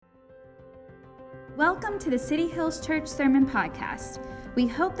Welcome to the City Hills Church Sermon Podcast. We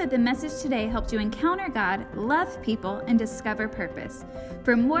hope that the message today helped you encounter God, love people, and discover purpose.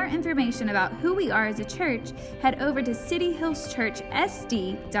 For more information about who we are as a church, head over to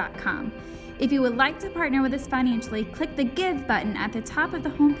cityhillschurchsd.com. If you would like to partner with us financially, click the Give button at the top of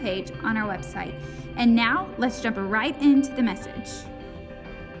the homepage on our website. And now, let's jump right into the message.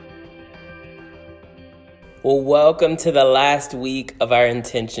 Well, welcome to the last week of our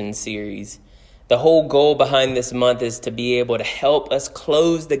Intention series. The whole goal behind this month is to be able to help us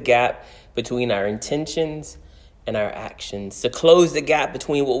close the gap between our intentions and our actions, to close the gap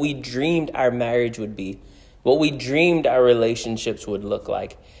between what we dreamed our marriage would be, what we dreamed our relationships would look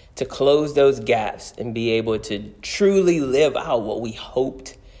like, to close those gaps and be able to truly live out what we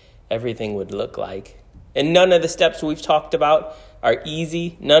hoped everything would look like. And none of the steps we've talked about are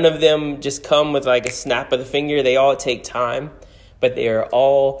easy. None of them just come with like a snap of the finger. They all take time, but they are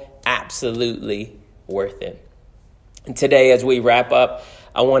all absolutely worth it. And today, as we wrap up,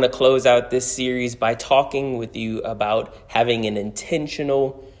 I want to close out this series by talking with you about having an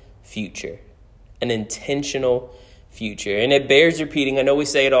intentional future. An intentional future. And it bears repeating. I know we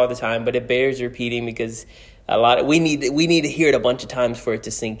say it all the time, but it bears repeating because we need to hear it a bunch of times for it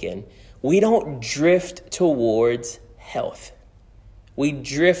to sink in. We don't drift towards health. We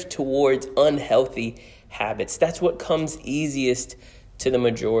drift towards unhealthy habits. That's what comes easiest to the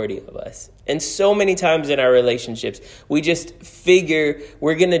majority of us. And so many times in our relationships, we just figure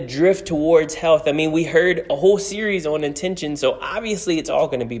we're going to drift towards health. I mean, we heard a whole series on intention, so obviously it's all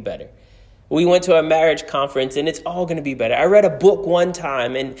going to be better. We went to a marriage conference and it's all going to be better. I read a book one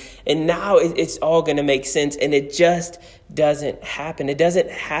time and now it's all going to make sense. And it just doesn't happen. It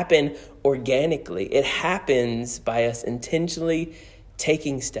doesn't happen organically. It happens by us intentionally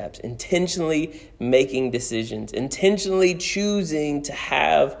taking steps, intentionally making decisions, intentionally choosing to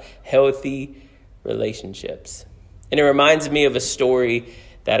have healthy relationships. And it reminds me of a story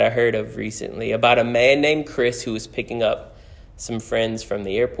that I heard of recently about a man named Chris who was picking up some friends from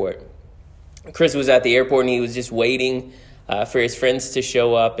the airport. Chris was at the airport and he was just waiting for his friends to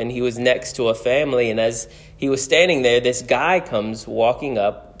show up, and he was next to a family. And as he was standing there, this guy comes walking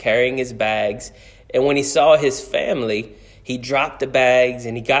up carrying his bags. And when he saw his family, he dropped the bags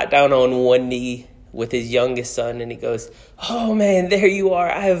and he got down on one knee with his youngest son and he goes, "Oh man, there you are.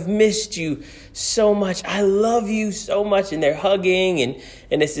 I have missed you so much. I love you so much." And they're hugging and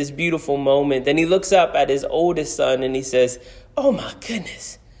it's this beautiful moment. Then he looks up at his oldest son and he says, "Oh my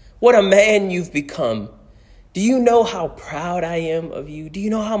goodness, what a man you've become. Do you know how proud I am of you? Do you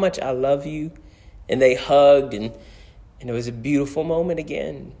know how much I love you?" And they hugged and it was a beautiful moment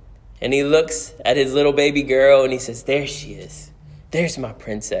again. And he looks at his little baby girl and he says, "There she is. There's my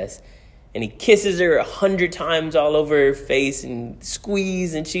princess." And he kisses her 100 times all over her face and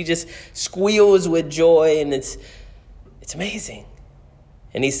squeeze, and she just squeals with joy, and it's amazing.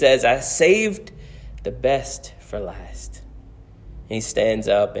 And he says, "I saved the best for last." And he stands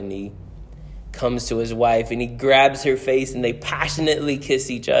up and he comes to his wife and he grabs her face and they passionately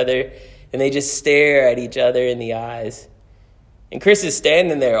kiss each other and they just stare at each other in the eyes. And Chris is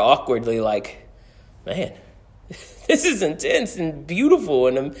standing there awkwardly like, "Man, this is intense and beautiful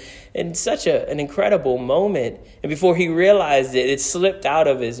and such an incredible moment." And before he realized it, it slipped out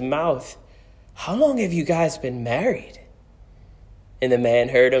of his mouth, "How long have you guys been married?" And the man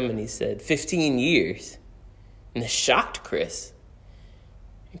heard him and he said, 15 years. And this shocked Chris.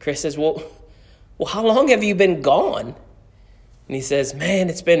 And Chris says, well, how long have you been gone?" And he says, "Man,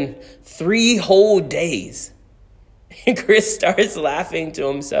 it's been 3 whole days." And Chris starts laughing to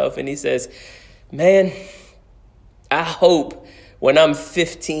himself and he says, "Man, I hope when I'm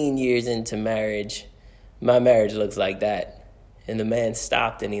 15 years into marriage, my marriage looks like that." And the man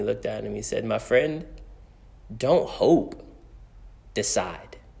stopped and he looked at him. He said, "My friend, don't hope,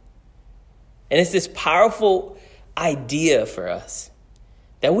 decide." And it's this powerful idea for us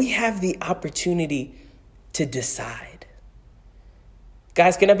that we have the opportunity to decide.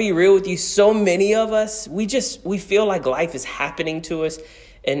 Guys, can I be real with you? So many of us, we feel like life is happening to us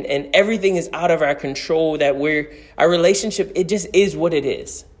and everything is out of our control, that our relationship, it just is what it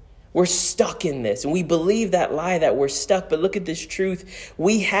is. We're stuck in this and we believe that lie that we're stuck. But look at this truth.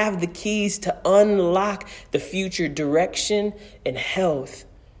 We have the keys to unlock the future direction and health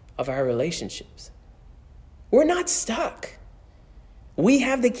of our relationships. We're not stuck. We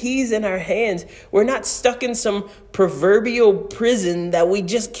have the keys in our hands. We're not stuck in some proverbial prison that we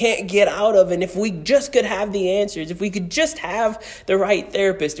just can't get out of. And if we just could have the answers, if we could just have the right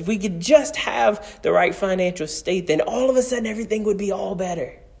therapist, if we could just have the right financial state, then all of a sudden everything would be all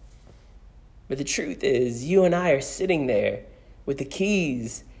better. But the truth is, you and I are sitting there with the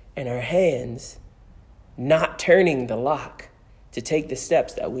keys in our hands, not turning the lock to take the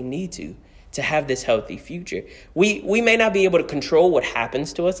steps that we need to have this healthy future. We may not be able to control what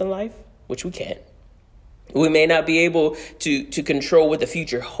happens to us in life, which we can't. We may not be able to control what the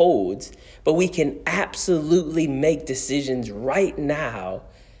future holds, but we can absolutely make decisions right now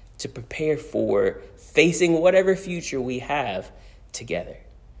to prepare for facing whatever future we have together.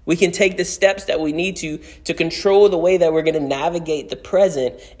 We can take the steps that we need to control the way that we're going to navigate the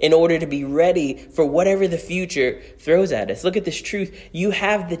present in order to be ready for whatever the future throws at us. Look at this truth. You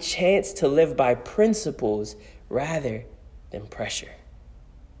have the chance to live by principles rather than pressure.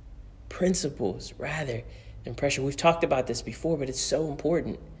 Principles rather than pressure. We've talked about this before, but it's so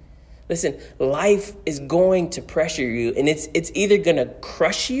important. Listen, life is going to pressure you, and it's either going to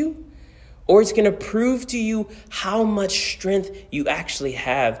crush you or it's going to prove to you how much strength you actually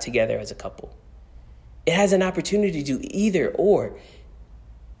have together as a couple. It has an opportunity to do either or.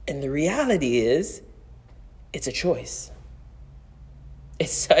 And the reality is, it's a choice.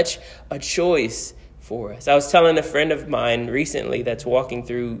 It's such a choice for us. I was telling a friend of mine recently that's walking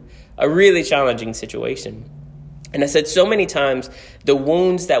through a really challenging situation. And I said so many times, the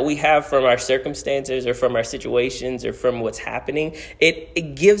wounds that we have from our circumstances or from our situations or from what's happening,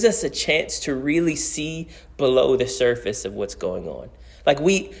 it gives us a chance to really see below the surface of what's going on. Like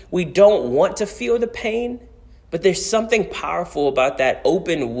we don't want to feel the pain, but there's something powerful about that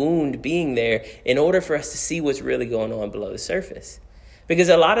open wound being there in order for us to see what's really going on below the surface. Because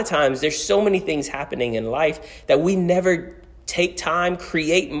a lot of times there's so many things happening in life that we never take time,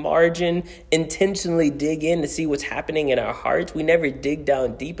 create margin, intentionally dig in to see what's happening in our hearts. We never dig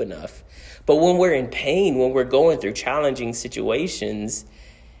down deep enough. But when we're in pain, when we're going through challenging situations,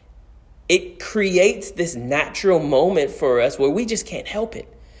 it creates this natural moment for us where we just can't help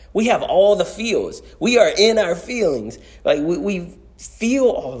it. We have all the feels. We are in our feelings. Like we feel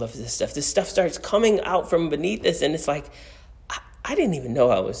all of this stuff. This stuff starts coming out from beneath us. And it's like, I didn't even know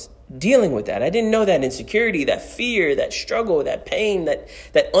I was dealing with that. I didn't know that insecurity, that fear, that struggle, that pain, that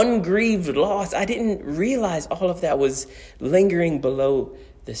ungrieved loss. I didn't realize all of that was lingering below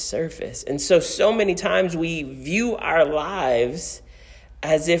the surface. And so many times we view our lives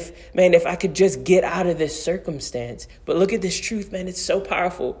as if, man, if I could just get out of this circumstance. But look at this truth, man. It's so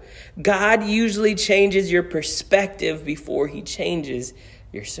powerful. God usually changes your perspective before he changes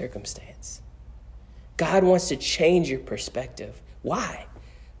your circumstance. God wants to change your perspective. Why?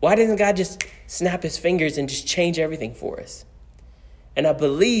 Why doesn't God just snap his fingers and just change everything for us? And I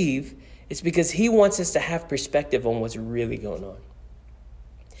believe it's because he wants us to have perspective on what's really going on.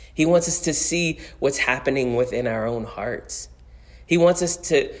 He wants us to see what's happening within our own hearts. He wants us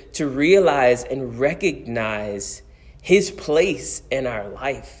to realize and recognize his place in our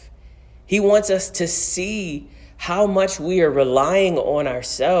life. He wants us to see how much we are relying on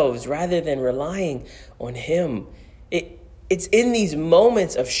ourselves rather than relying on him. It's in these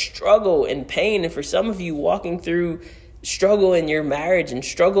moments of struggle and pain, and for some of you walking through struggle in your marriage and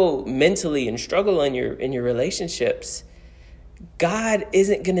struggle mentally and struggle in your relationships, God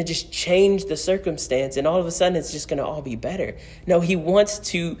isn't going to just change the circumstance and all of a sudden it's just going to all be better. No, he wants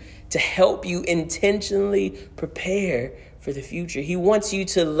to help you intentionally prepare for the future. He wants you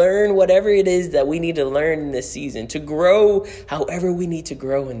to learn whatever it is that we need to learn in this season, to grow however we need to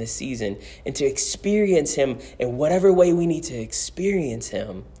grow in this season, and to experience him in whatever way we need to experience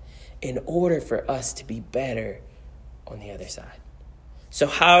him in order for us to be better on the other side. So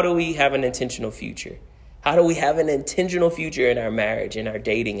how do we have an intentional future? How do we have an intentional future in our marriage, in our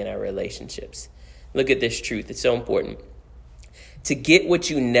dating, in our relationships? Look at this truth. It's so important. To get what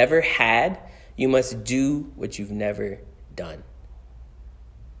you never had, you must do what you've never done.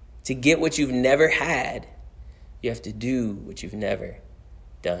 To get what you've never had, you have to do what you've never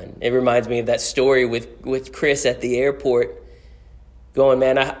done. It reminds me of that story with Chris at the airport going,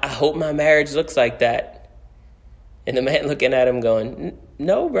 man, I hope my marriage looks like that. And the man looking at him going,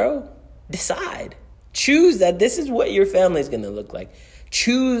 no, bro, decide. Choose that this is what your family is going to look like.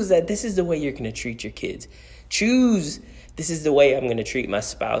 Choose that this is the way you're going to treat your kids. Choose this is the way I'm going to treat my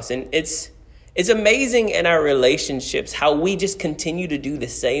spouse. And it's amazing in our relationships how we just continue to do the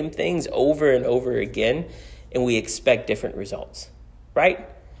same things over and over again, and we expect different results, right?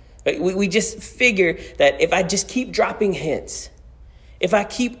 We just figure that if I just keep dropping hints, if I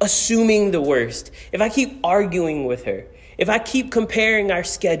keep assuming the worst, if I keep arguing with her, if I keep comparing our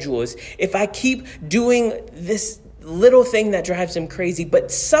schedules, if I keep doing this little thing that drives them crazy,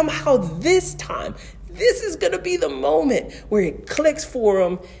 but somehow this time, this is going to be the moment where it clicks for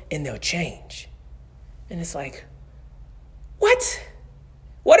them and they'll change. And it's like, what?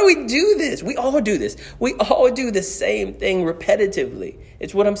 Why do we do this? We all do this. We all do the same thing repetitively.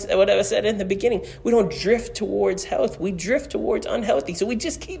 It's what I said in the beginning. We don't drift towards health. We drift towards unhealthy. So we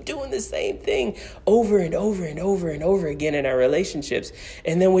just keep doing the same thing over and over and over and over again in our relationships.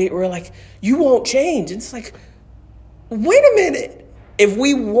 And then we're like, you won't change. And it's like, wait a minute. If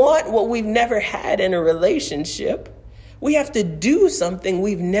we want what we've never had in a relationship, we have to do something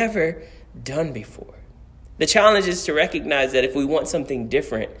we've never done before. The challenge is to recognize that if we want something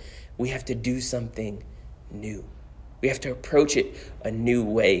different, we have to do something new. We have to approach it a new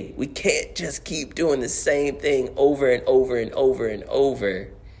way. We can't just keep doing the same thing over and over and over and over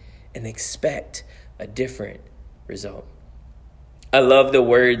and expect a different result. I love the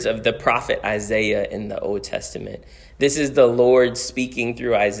words of the prophet Isaiah in the Old Testament. This is the Lord speaking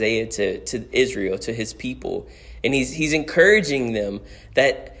through Isaiah to Israel, to his people. And he's encouraging them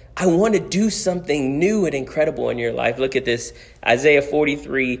that I want to do something new and incredible in your life. Look at this, Isaiah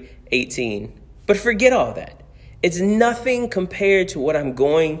 43:18. But forget all that. It's nothing compared to what I'm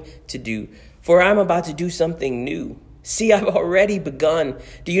going to do, for I'm about to do something new. See, I've already begun.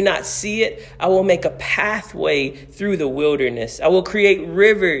 Do you not see it? I will make a pathway through the wilderness. I will create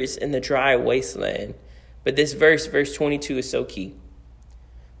rivers in the dry wasteland. But this verse 22, is so key.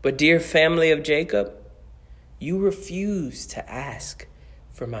 But dear family of Jacob, you refuse to ask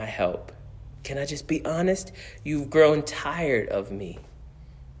for my help. Can I just be honest? You've grown tired of me,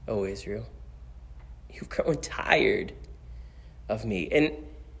 O Israel. You've grown tired of me. And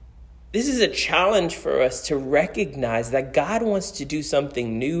this is a challenge for us to recognize that God wants to do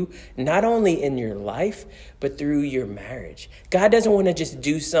something new, not only in your life, but through your marriage. God doesn't want to just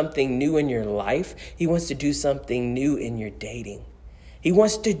do something new in your life. He wants to do something new in your dating. He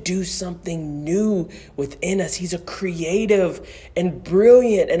wants to do something new within us. He's a creative and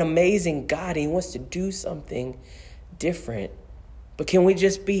brilliant and amazing God. He wants to do something different. But can we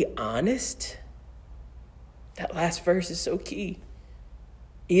just be honest? That last verse is so key.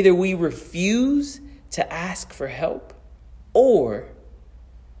 Either we refuse to ask for help, or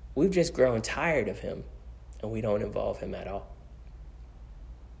we've just grown tired of him and we don't involve him at all.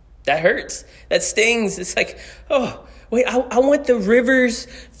 That hurts. That stings. It's like, oh, wait, I want the rivers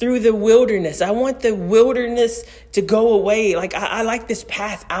through the wilderness. I want the wilderness to go away. Like, I like this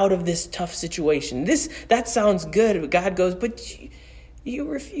path out of this tough situation. That sounds good. But God goes, but you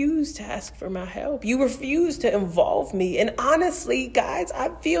refuse to ask for my help. You refuse to involve me. And honestly, guys, I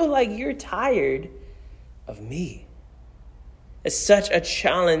feel like you're tired of me. It's such a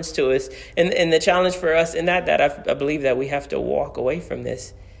challenge to us. And the challenge for us in that I believe that we have to walk away from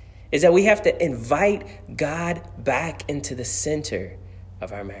this is that we have to invite God back into the center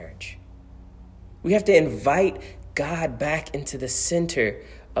of our marriage. We have to invite God back into the center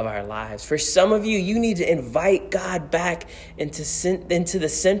of our lives. For some of you, you need to invite God back into the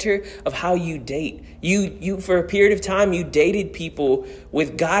center of how you date. You for a period of time, you dated people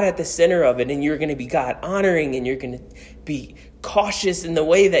with God at the center of it, and you're going to be God honoring, and you're going to be cautious in the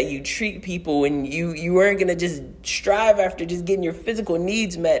way that you treat people, and you weren't going to just strive after just getting your physical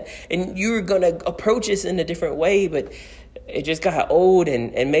needs met, and you were going to approach this in a different way. But it just got old,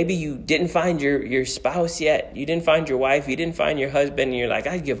 and maybe you didn't find your spouse yet. You didn't find your wife. You didn't find your husband, and you're like,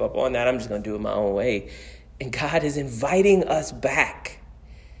 I give up on that. I'm just going to do it my own way. And God is inviting us back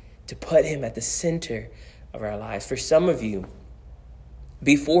to put him at the center of our lives. For some of you,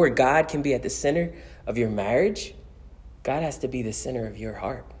 before God can be at the center of your marriage, God has to be the center of your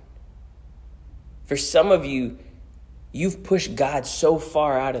heart. For some of you, you've pushed God so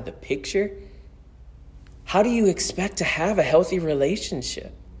far out of the picture. How do you expect to have a healthy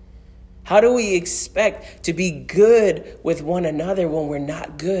relationship? How do we expect to be good with one another when we're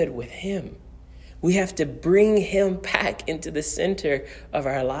not good with him? We have to bring him back into the center of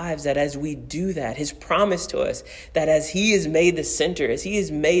our lives, that as we do that, his promise to us, that as he is made the center, as he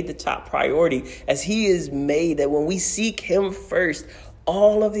is made the top priority, as he is made that when we seek him first,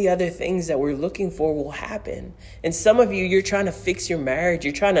 all of the other things that we're looking for will happen. And some of you, you're trying to fix your marriage.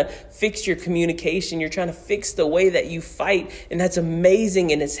 You're trying to fix your communication. You're trying to fix the way that you fight. And that's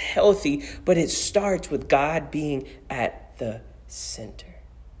amazing and it's healthy. But it starts with God being at the center.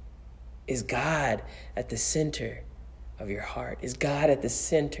 Is God at the center of your heart? Is God at the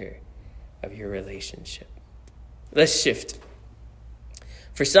center of your relationship? Let's shift.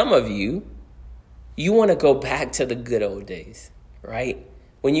 For some of you, you want to go back to the good old days, right?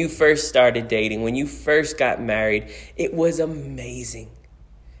 When you first started dating, when you first got married, it was amazing.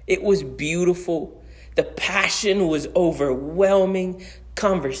 It was beautiful. The passion was overwhelming.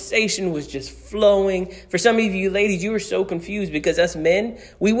 Conversation was just flowing. For some of you ladies, you were so confused because us men,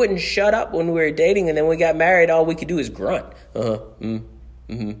 we wouldn't shut up when we were dating, and then when we got married, all we could do is grunt.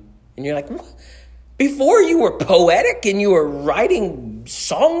 And you're like, what? Before you were poetic and you were writing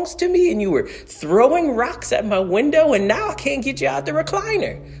songs to me and you were throwing rocks at my window, and now I can't get you out the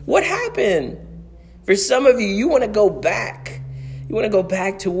recliner. What happened? For some of you, you want to go back. You want to go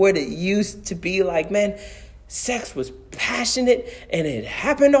back to what it used to be like. Man, sex was passionate and it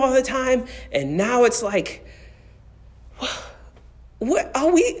happened all the time. And now it's like, what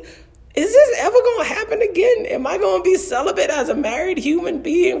are we... Is this ever going to happen again? Am I going to be celibate as a married human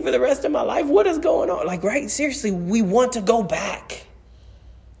being for the rest of my life? What is going on? Like, right? Seriously, we want to go back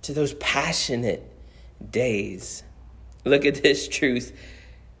to those passionate days. Look at this truth.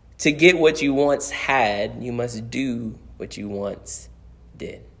 To get what you once had, you must do what you once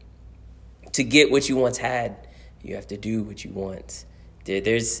did. To get what you once had, you have to do what you once did.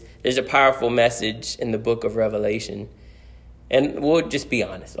 There's a powerful message in the book of Revelation. And we'll just be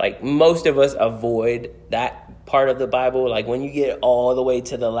honest, like most of us avoid that part of the Bible. Like when you get all the way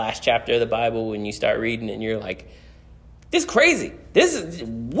to the last chapter of the Bible, when you start reading and you're like, this is crazy.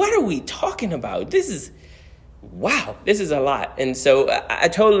 What are we talking about? Wow, this is a lot. And so I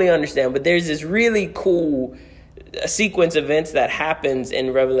totally understand. But there's this really cool sequence of events that happens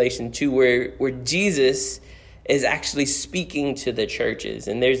in Revelation 2 where Jesus is actually speaking to the churches.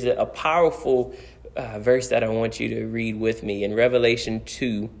 And there's a powerful verse that I want you to read with me in Revelation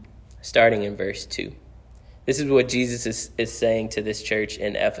 2, starting in verse 2. This is what Jesus is saying to this church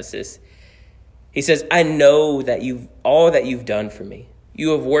in Ephesus. He says, I know that all that you've done for me.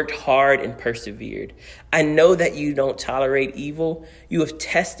 You have worked hard and persevered. I know that you don't tolerate evil. You have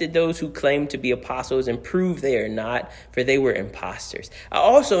tested those who claim to be apostles and proved they are not, for they were imposters. I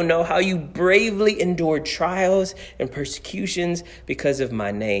also know how you bravely endured trials and persecutions because of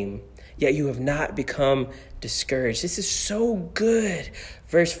my name. Yet you have not become discouraged. This is so good.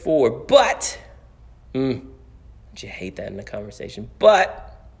 Verse 4, but, don't you hate that in the conversation?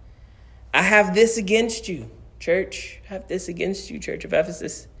 But I have this against you, church. I have this against you, church of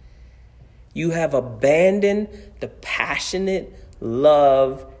Ephesus. You have abandoned the passionate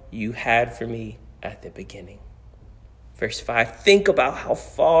love you had for me at the beginning. Verse 5, think about how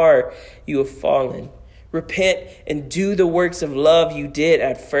far you have fallen. Repent and do the works of love you did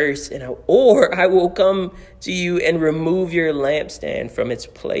at first, or I will come to you and remove your lampstand from its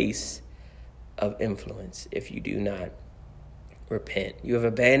place of influence if you do not repent. You have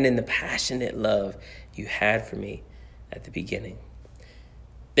abandoned the passionate love you had for me at the beginning.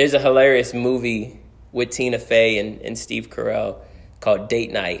 There's a hilarious movie with Tina Fey and Steve Carell called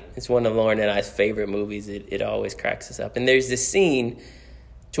Date Night. It's one of Lauren and I's favorite movies. It always cracks us up. And there's this scene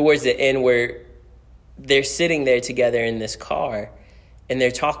towards the end where they're sitting there together in this car and they're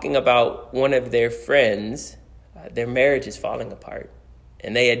talking about one of their friends. Their marriage is falling apart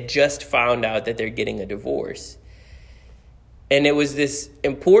and they had just found out that they're getting a divorce. And it was this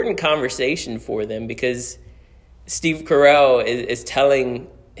important conversation for them because Steve Carell is telling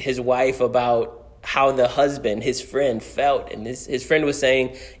his wife about how the husband, his friend, felt. And his friend was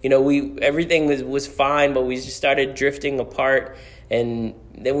saying, everything was fine, but we just started drifting apart. And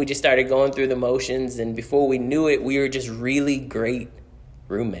then we just started going through the motions. And before we knew it, we were just really great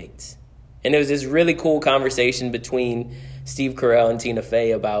roommates. And it was this really cool conversation between Steve Carell and Tina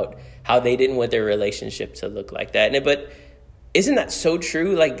Fey about how they didn't want their relationship to look like that. But isn't that so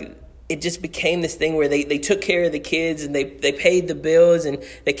true? Like, it just became this thing where they took care of the kids and they paid the bills and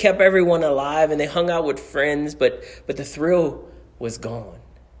they kept everyone alive and they hung out with friends, but the thrill was gone.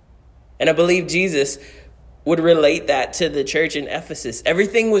 And I believe Jesus would relate that to the church in Ephesus.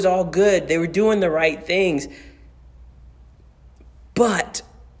 Everything was all good. They were doing the right things, but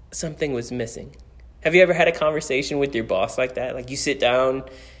something was missing. Have you ever had a conversation with your boss like that? Like you sit down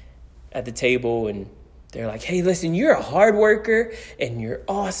at the table and they're like, hey, listen, you're a hard worker and you're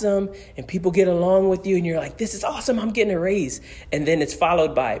awesome and people get along with you and you're like, this is awesome, I'm getting a raise. And then it's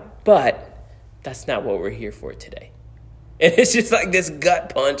followed by, but that's not what we're here for today. And it's just like this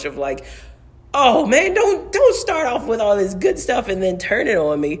gut punch of like, oh man, don't start off with all this good stuff and then turn it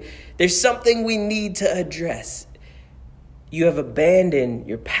on me. There's something we need to address. You have abandoned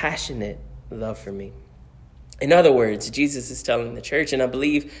your passionate love for me. In other words, Jesus is telling the church, and I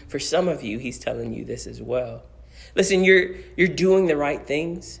believe for some of you, he's telling you this as well. Listen, you're doing the right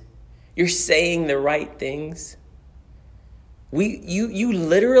things. You're saying the right things. You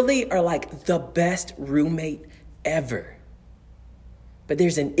literally are like the best roommate ever. But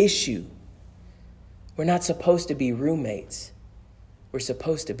there's an issue. We're not supposed to be roommates. We're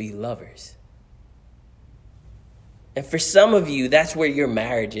supposed to be lovers. And for some of you, that's where your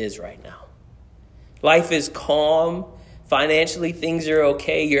marriage is right now. Life is calm, Financially, things are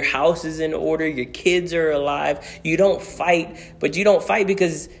okay. Your house is in order. Your kids are alive. You don't fight, but you don't fight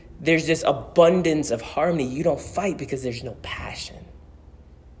because there's this abundance of harmony. You don't fight because there's no passion.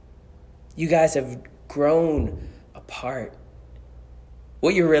 You guys have grown apart.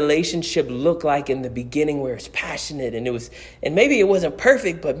 What your relationship looked like in the beginning, where it's passionate and maybe it wasn't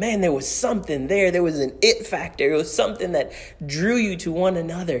perfect, but man, there was something there. There was an it factor. It was something that drew you to one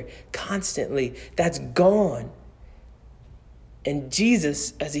another constantly. That's gone. And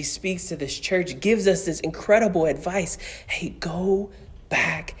Jesus, as he speaks to this church, gives us this incredible advice. Hey, go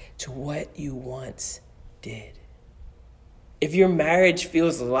back to what you once did. If your marriage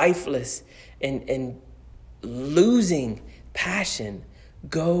feels lifeless and losing passion,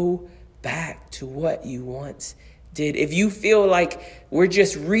 go back to what you once did. If you feel like we're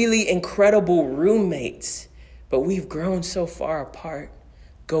just really incredible roommates, but we've grown so far apart,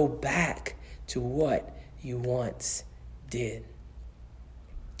 go back to what you once did.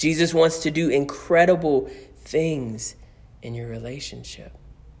 Jesus wants to do incredible things in your relationship.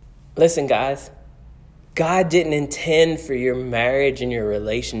 Listen, guys, God didn't intend for your marriage and your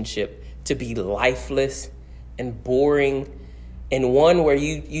relationship to be lifeless and boring and one where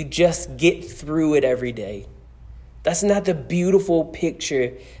you just get through it every day. That's not the beautiful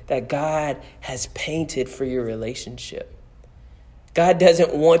picture that God has painted for your relationship. God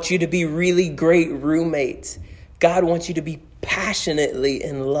doesn't want you to be really great roommates. God wants you to be passionately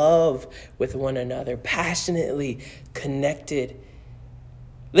in love with one another, passionately connected.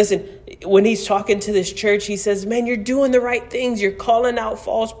 Listen, when he's talking to this church, he says, man, you're doing the right things. You're calling out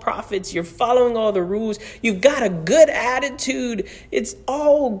false prophets. You're following all the rules. You've got a good attitude. It's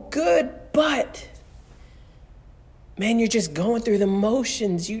all good, but man, you're just going through the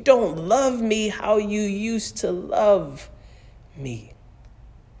motions. You don't love me how you used to love me.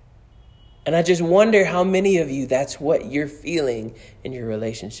 And I just wonder how many of you, that's what you're feeling in your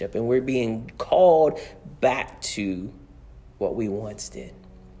relationship. And we're being called back to what we once did.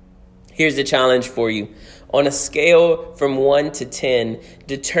 Here's the challenge for you. On a scale from 1 to 10,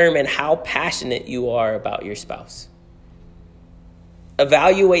 determine how passionate you are about your spouse.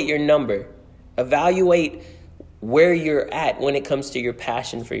 Evaluate your number. Evaluate where you're at when it comes to your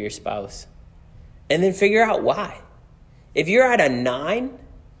passion for your spouse. And then figure out why. If you're at a 9,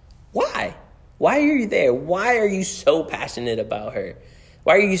 why? Why are you there? Why are you so passionate about her?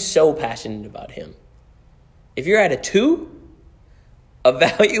 Why are you so passionate about him? If you're at a 2,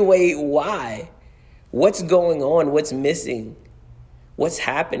 evaluate why. What's going on? What's missing? What's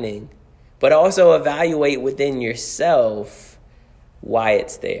happening? But also evaluate within yourself why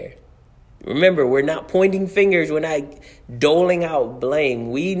it's there. Remember, we're not pointing fingers. We're not doling out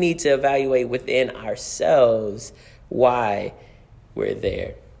blame. We need to evaluate within ourselves why we're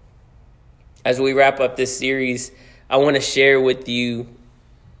there. As we wrap up this series, I want to share with you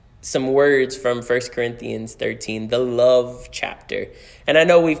some words from 1 Corinthians 13, the love chapter. And I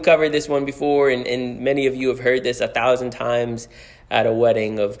know we've covered this one before, and many of you have heard this 1,000 times at a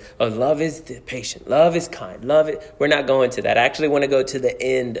wedding of love is patient, love is kind, love it. We're not going to that. I actually want to go to the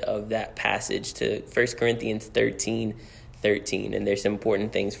end of that passage, to 1 Corinthians 13, and there's some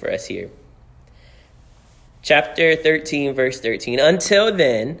important things for us here. Chapter 13, verse 13. Until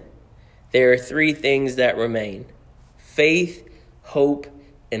then, there are 3 things that remain: faith, hope,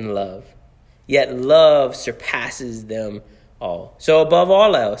 and love. Yet love surpasses them all. So above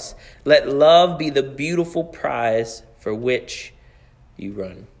all else, let love be the beautiful prize for which you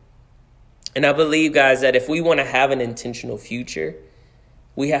run. And I believe, guys, that if we want to have an intentional future,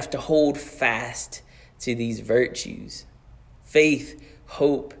 we have to hold fast to these virtues: faith,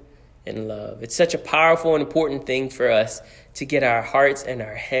 hope, and love. It's such a powerful and important thing for us to get our hearts and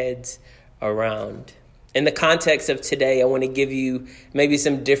our heads around. In the context of today, I want to give you maybe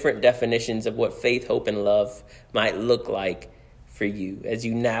some different definitions of what faith, hope, and love might look like for you as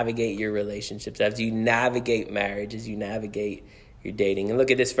you navigate your relationships, as you navigate marriage, as you navigate your dating. And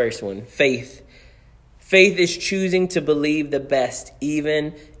look at this first one: faith. Faith is choosing to believe the best,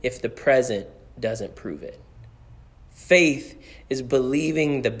 even if the present doesn't prove it. Faith is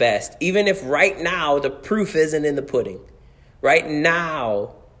believing the best, even if right now the proof isn't in the pudding. Right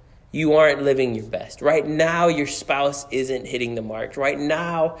now, you aren't living your best. Right now, your spouse isn't hitting the mark. Right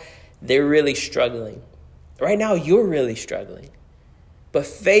now, they're really struggling. Right now, you're really struggling. But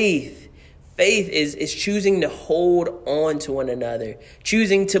faith is choosing to hold on to one another,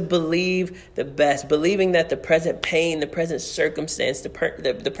 choosing to believe the best, believing that the present pain, the present circumstance,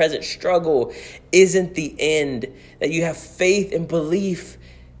 the present struggle isn't the end, that you have faith and belief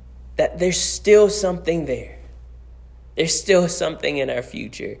that there's still something there. There's still something in our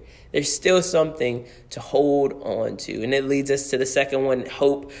future. There's still something to hold on to. And it leads us to the second one,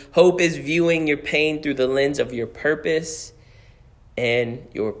 hope. Hope is viewing your pain through the lens of your purpose and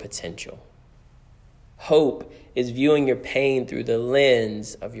your potential. Hope is viewing your pain through the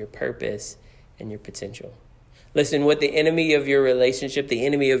lens of your purpose and your potential. Listen, what the enemy of your relationship, the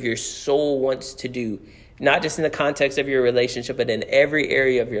enemy of your soul wants to do, not just in the context of your relationship, but in every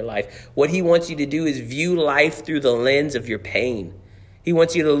area of your life, what he wants you to do is view life through the lens of your pain. He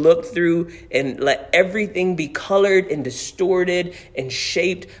wants you to look through and let everything be colored and distorted and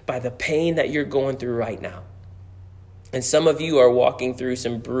shaped by the pain that you're going through right now. And some of you are walking through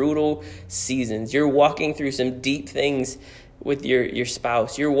some brutal seasons. You're walking through some deep things with your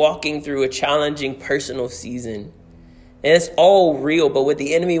spouse. You're walking through a challenging personal season. And it's all real, but what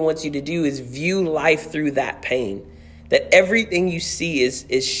the enemy wants you to do is view life through that pain. That everything you see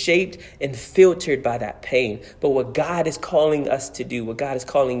is shaped and filtered by that pain. But what God is calling us to do, what God is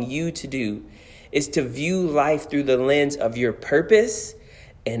calling you to do, is to view life through the lens of your purpose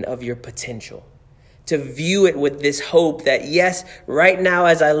and of your potential. To view it with this hope that, yes, right now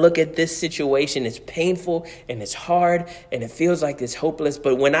as I look at this situation, it's painful and it's hard and it feels like it's hopeless.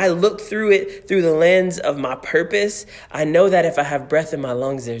 But when I look through it through the lens of my purpose, I know that if I have breath in my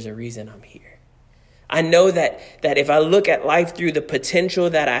lungs, there's a reason I'm here. I know that if I look at life through the potential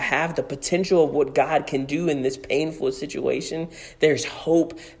that I have, the potential of what God can do in this painful situation, there's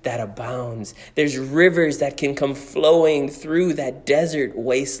hope that abounds. There's rivers that can come flowing through that desert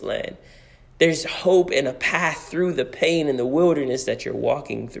wasteland. There's hope and a path through the pain and the wilderness that you're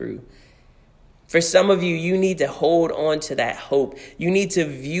walking through. For some of you, you need to hold on to that hope. You need to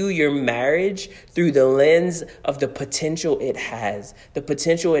view your marriage through the lens of the potential it has. The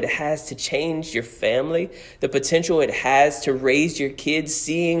potential it has to change your family. The potential it has to raise your kids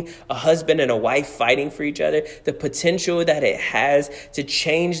seeing a husband and a wife fighting for each other. The potential that it has to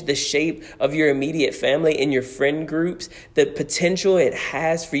change the shape of your immediate family and your friend groups. The potential it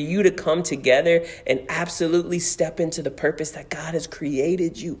has for you to come together and absolutely step into the purpose that God has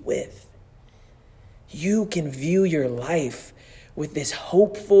created you with. You can view your life with this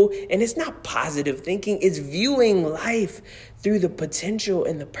hopeful, and it's not positive thinking, it's viewing life through the potential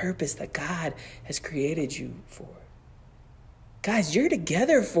and the purpose that God has created you for. Guys, you're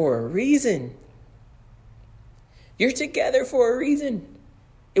together for a reason. You're together for a reason.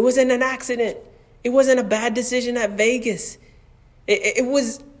 It wasn't an accident. It wasn't a bad decision at Vegas. It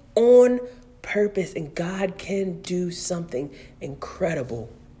was on purpose, and God can do something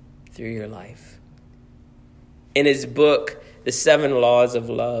incredible through your life. In his book, The 7 Laws of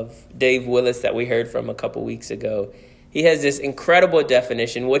Love, Dave Willis, that we heard from a couple weeks ago, he has this incredible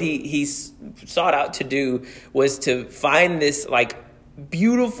definition. What he sought out to do was to find this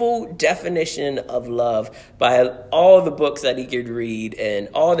beautiful definition of love by all the books that he could read and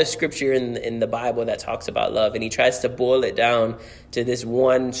all the scripture in the Bible that talks about love. And he tries to boil it down to this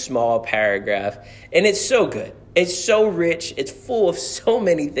one small paragraph. And it's so good. It's so rich. It's full of so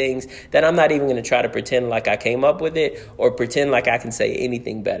many things that I'm not even going to try to pretend like I came up with it or pretend like I can say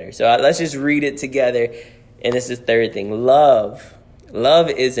anything better. So let's just read it together. And this is the third thing. Love. Love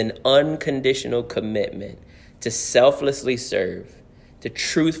is an unconditional commitment to selflessly serve, to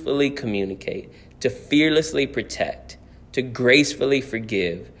truthfully communicate, to fearlessly protect, to gracefully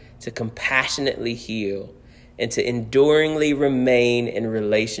forgive, to compassionately heal, and to enduringly remain in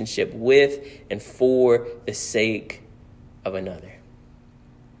relationship with and for the sake of another.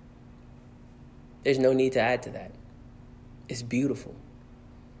 There's no need to add to that. It's beautiful.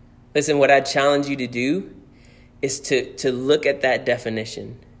 Listen, what I challenge you to do is to look at that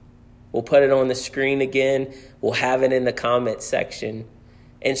definition. We'll put it on the screen again. We'll have it in the comment section.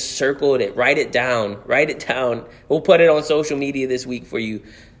 And circle it. Write it down. Write it down. We'll put it on social media this week for you.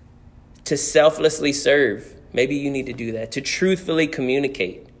 To selflessly serve. Maybe you need to do that. To truthfully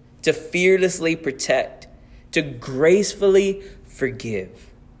communicate. To fearlessly protect. To gracefully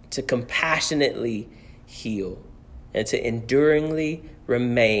forgive. To compassionately heal. And to enduringly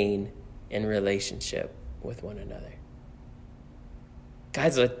remain in relationship with one another.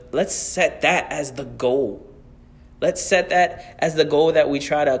 Guys, let's set that as the goal. Let's set that as the goal that we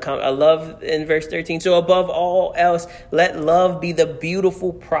try to accomplish. I love in verse 13. So above all else, let love be the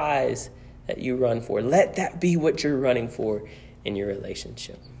beautiful prize that you run for. Let that be what you're running for in your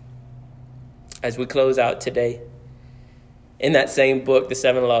relationship. As we close out today, in that same book, The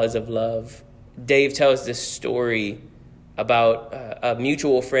 7 Laws of Love, Dave tells this story about a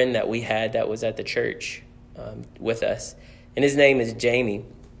mutual friend that we had that was at the church with us. And his name is Jamie.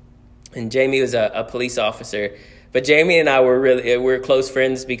 And Jamie was a police officer. But Jamie and I we're close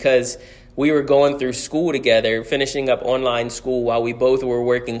friends because we were going through school together, finishing up online school while we both were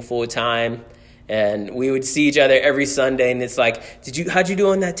working full time. And we would see each other every Sunday, and it's like, how'd you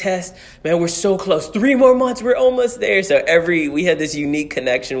do on that test? Man, we're so close. 3 more months, we're almost there. So we had this unique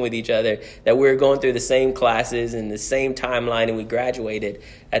connection with each other that we were going through the same classes and the same timeline, and we graduated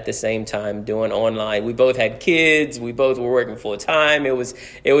at the same time doing online. We both had kids. We both were working full time. It was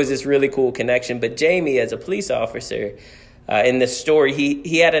this really cool connection. But Jamie, as a police officer, in the story,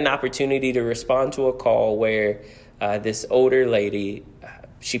 he had an opportunity to respond to a call where this older lady,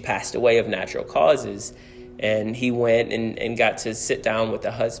 she passed away of natural causes, and he went and got to sit down with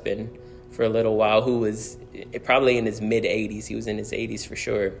the husband for a little while, who was probably in his mid-80s. He was in his 80s for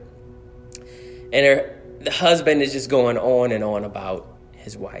sure. And the husband is just going on and on about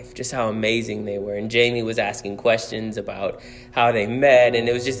his wife, just how amazing they were. And Jamie was asking questions about how they met, and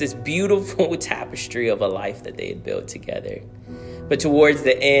it was just this beautiful tapestry of a life that they had built together. But towards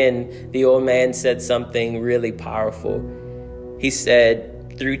the end, the old man said something really powerful. He said,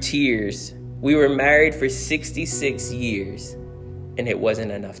 through tears, we were married for 66 years, and it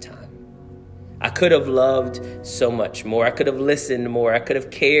wasn't enough time. I could have loved so much more. I could have listened more. I could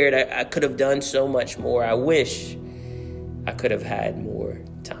have cared. I could have done so much more. I wish I could have had more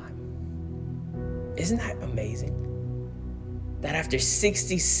time. Isn't that amazing? That after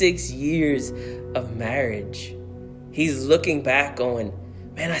 66 years of marriage, he's looking back going,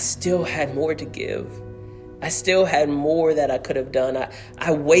 man, I still had more to give. I still had more that I could have done.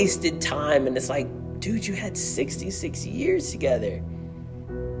 I wasted time. And it's like, dude, you had 66 years together.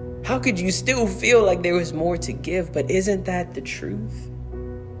 How could you still feel like there was more to give? But isn't that the truth?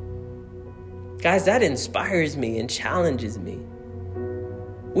 Guys, that inspires me and challenges me.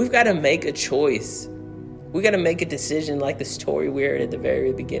 We've got to make a choice. We got to make a decision, like the story we heard at the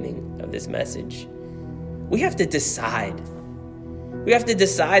very beginning of this message. We have to decide. We have to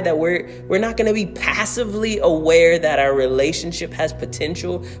decide that we're not going to be passively aware that our relationship has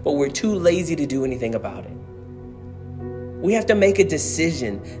potential, but we're too lazy to do anything about it. We have to make a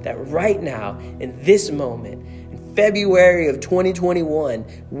decision that right now, in this moment, in February of 2021,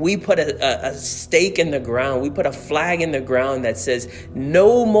 we put a stake in the ground. We put a flag in the ground that says,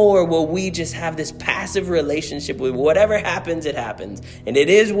 no more will we just have this passive relationship with whatever happens, it happens. And it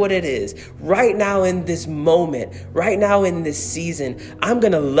is what it is. Right now in this moment, right now in this season, I'm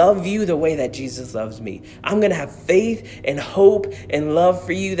going to love you the way that Jesus loves me. I'm going to have faith and hope and love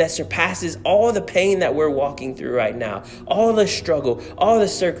for you that surpasses all the pain that we're walking through right now. All the struggle, all the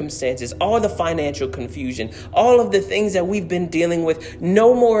circumstances, all the financial confusion, all of the things that we've been dealing with.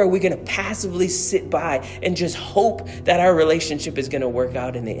 No more are we going to passively sit by and just hope that our relationship is going to work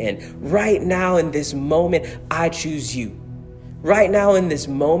out in the end. Right now in this moment, I choose you. Right now in this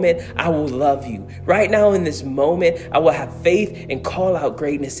moment, I will love you. Right now in this moment, I will have faith and call out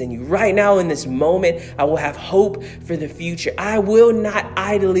greatness in you. Right now in this moment, I will have hope for the future. I will not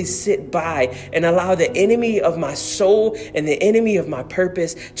idly sit by and allow the enemy of my soul and the enemy of my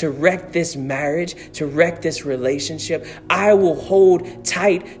purpose to wreck this marriage, to wreck this relationship. I will hold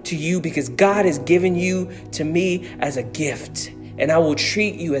tight to you because God has given you to me as a gift, and I will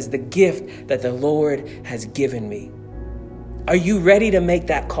treat you as the gift that the Lord has given me. Are you ready to make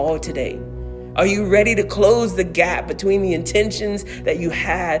that call today? Are you ready to close the gap between the intentions that you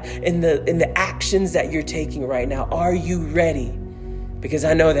had and the actions that you're taking right now? Are you ready? Because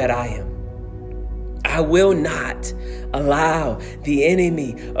I know that I am. I will not allow the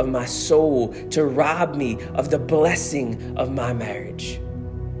enemy of my soul to rob me of the blessing of my marriage.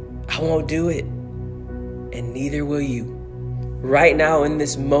 I won't do it, and neither will you. Right now in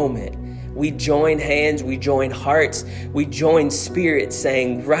this moment, we join hands, we join hearts, we join spirits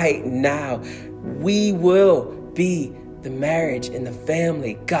saying right now, we will be the marriage and the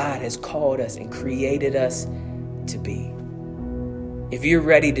family God has called us and created us to be. If you're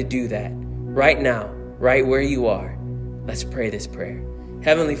ready to do that right now, right where you are, let's pray this prayer.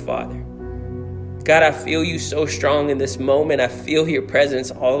 Heavenly Father, God, I feel you so strong in this moment. I feel your presence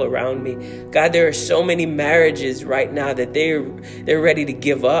all around me. God, there are so many marriages right now that they're ready to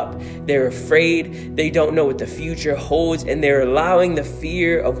give up. They're afraid. They don't know what the future holds, and they're allowing the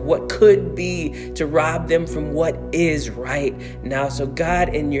fear of what could be to rob them from what is right now. So God,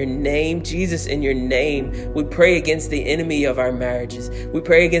 in your name, Jesus, in your name, we pray against the enemy of our marriages. We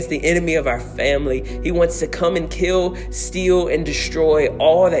pray against the enemy of our family. He wants to come and kill, steal, and destroy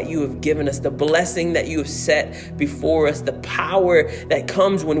all that you have given us, the blessing that you have set before us, the power that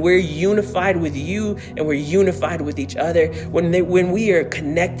comes when we're unified with you and we're unified with each other. When we are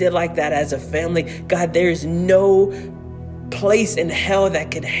connected like that as a family, God, there's no place in hell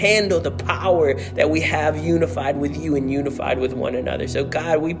that could handle the power that we have unified with you and unified with one another. So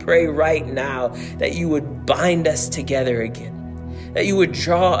God, we pray right now that you would bind us together again, that you would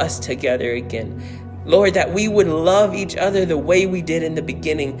draw us together again. Lord, that we would love each other the way we did in the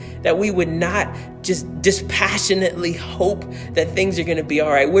beginning, that we would not just dispassionately hope that things are going to be all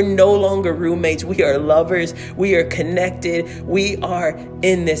right. We're no longer roommates. We are lovers. We are connected. We are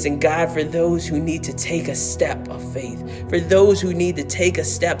in this. And God, for those who need to take a step of faith, for those who need to take a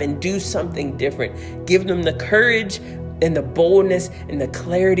step and do something different, give them the courage and the boldness and the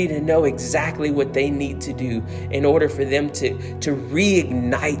clarity to know exactly what they need to do in order for them to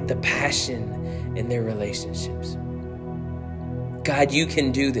reignite the passion in their relationships. God, you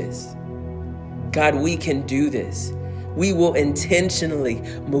can do this. God, we can do this. We will intentionally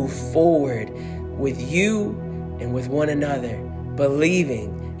move forward with you and with one another,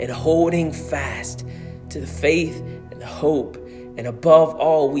 believing and holding fast to the faith and the hope. And above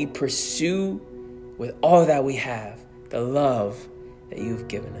all, we pursue with all that we have the love that you've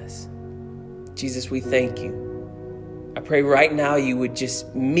given us. Jesus, we thank you. I pray right now you would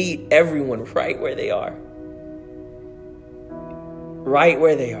just meet everyone right where they are. Right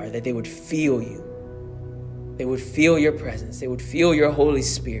where they are, that they would feel you. They would feel your presence. They would feel your Holy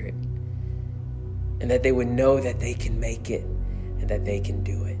Spirit. And that they would know that they can make it and that they can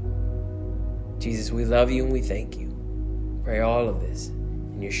do it. Jesus, we love you and we thank you. Pray all of this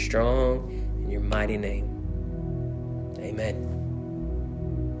in your strong and your mighty name. Amen.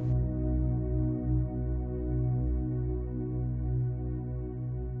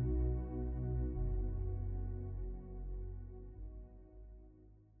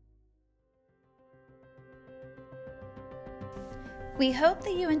 We hope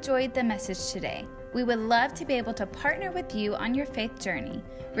that you enjoyed the message today. We would love to be able to partner with you on your faith journey.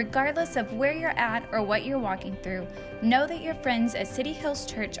 Regardless of where you're at or what you're walking through, know that your friends at City Hills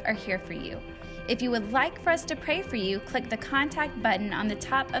Church are here for you. If you would like for us to pray for you, click the contact button on the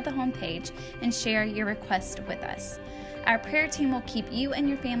top of the homepage and share your request with us. Our prayer team will keep you and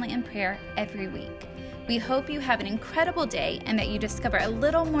your family in prayer every week. We hope you have an incredible day and that you discover a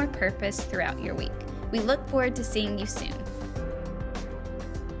little more purpose throughout your week. We look forward to seeing you soon.